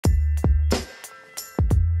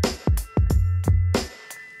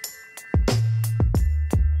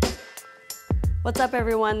What's up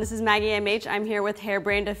everyone, this is Maggie MH. I'm here with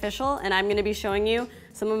Hairbrained Official and I'm gonna be showing you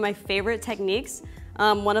some of my favorite techniques.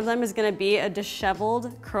 One of them is gonna be a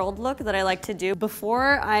disheveled curled look that I like to do.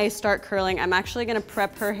 Before I start curling, I'm actually gonna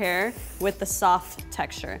prep her hair with the soft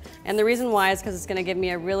texture. And the reason why is because it's gonna give me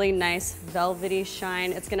a really nice velvety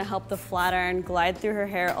shine. It's gonna help the flat iron glide through her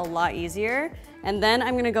hair a lot easier. And then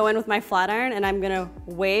I'm gonna go in with my flat iron and I'm gonna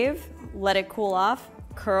wave, let it cool off,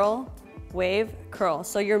 curl, wave, curl.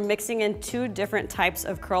 So you're mixing in two different types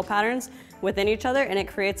of curl patterns within each other and it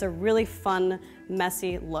creates a really fun,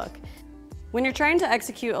 messy look. When you're trying to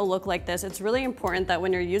execute a look like this, it's really important that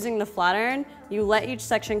when you're using the flat iron, you let each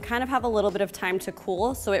section kind of have a little bit of time to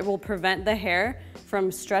cool so it will prevent the hair from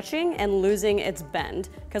stretching and losing its bend.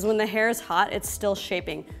 Because when the hair is hot, it's still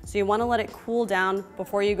shaping. So you wanna let it cool down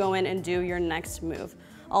before you go in and do your next move.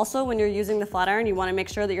 Also, when you're using the flat iron, you wanna make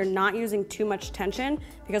sure that you're not using too much tension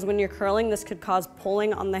because when you're curling, this could cause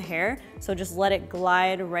pulling on the hair, so just let it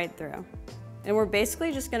glide right through. And we're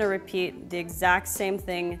basically just gonna repeat the exact same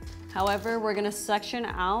thing. However, we're gonna section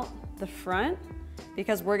out the front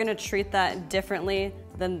because we're gonna treat that differently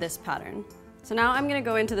than this pattern. So now I'm gonna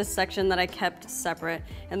go into the section that I kept separate.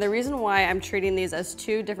 And the reason why I'm treating these as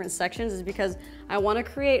two different sections is because I wanna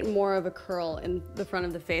create more of a curl in the front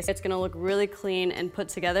of the face. It's gonna look really clean and put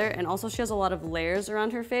together. And also she has a lot of layers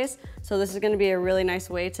around her face. So this is gonna be a really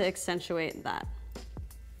nice way to accentuate that.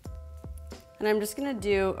 And I'm just gonna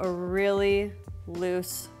do a really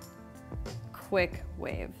loose, quick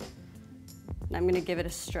wave. And I'm gonna give it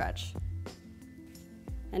a stretch.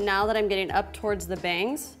 And now that I'm getting up towards the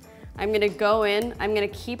bangs, I'm gonna go in, I'm gonna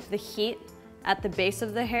keep the heat at the base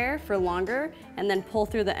of the hair for longer and then pull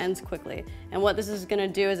through the ends quickly. And what this is gonna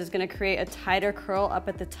do is it's gonna create a tighter curl up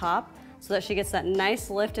at the top so that she gets that nice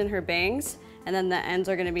lift in her bangs and then the ends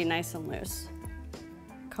are gonna be nice and loose.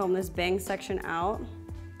 Comb this bang section out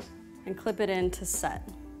and clip it in to set.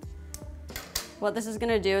 What this is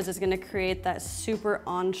gonna do is it's gonna create that super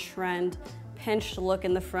on-trend pinched look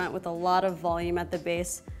in the front with a lot of volume at the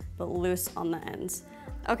base but loose on the ends.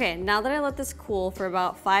 Okay, now that I let this cool for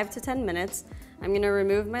about 5 to 10 minutes, I'm gonna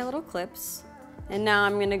remove my little clips and now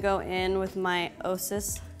I'm gonna go in with my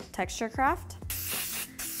OSIS Texture Craft,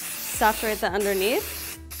 saturate the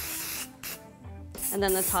underneath and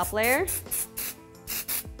then the top layer.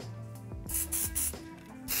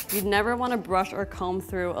 You'd never want to brush or comb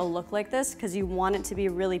through a look like this because you want it to be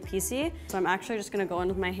really piecey. So I'm actually just going to go in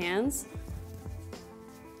with my hands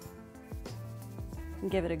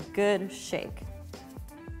and give it a good shake.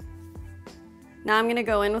 Now I'm going to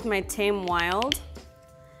go in with my Tame Wild.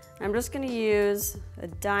 I'm just going to use a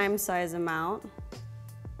dime size amount.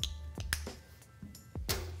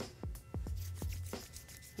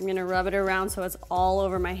 I'm going to rub it around so it's all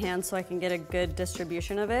over my hand so I can get a good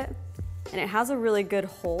distribution of it. And it has a really good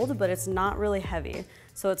hold, but it's not really heavy.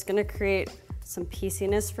 So it's gonna create some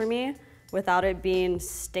pieciness for me without it being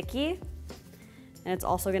sticky. And it's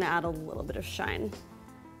also gonna add a little bit of shine.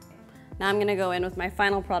 Now I'm gonna go in with my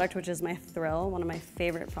final product, which is my Thrill, one of my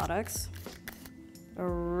favorite products. A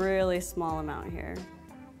really small amount here.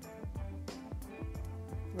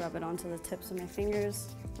 Rub it onto the tips of my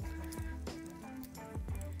fingers.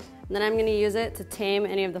 And then I'm gonna use it to tame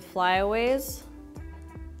any of the flyaways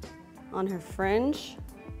on her fringe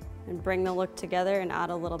and bring the look together and add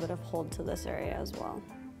a little bit of hold to this area as well.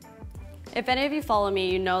 If any of you follow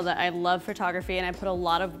me, you know that I love photography and I put a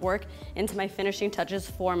lot of work into my finishing touches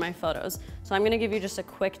for my photos. So I'm gonna give you just a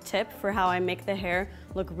quick tip for how I make the hair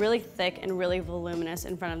look really thick and really voluminous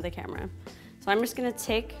in front of the camera. So I'm just gonna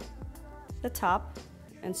take the top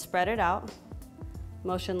and spread it out,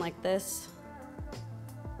 motion like this,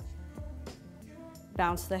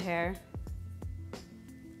 bounce the hair,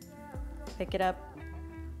 pick it up,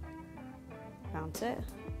 bounce it,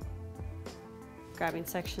 grabbing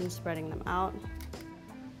sections, spreading them out.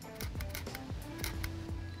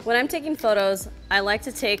 When I'm taking photos, I like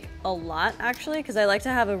to take a lot actually because I like to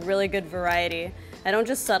have a really good variety. I don't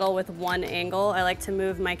just settle with one angle. I like to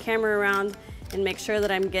move my camera around and make sure that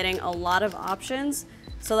I'm getting a lot of options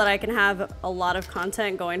so that I can have a lot of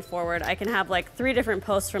content going forward. I can have like 3 different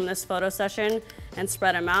posts from this photo session and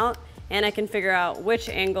spread them out. And I can figure out which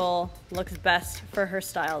angle looks best for her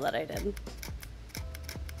style that I did.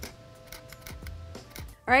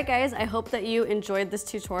 All right guys, I hope that you enjoyed this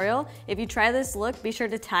tutorial. If you try this look, be sure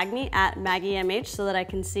to tag me at Maggie MH so that I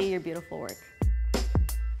can see your beautiful work.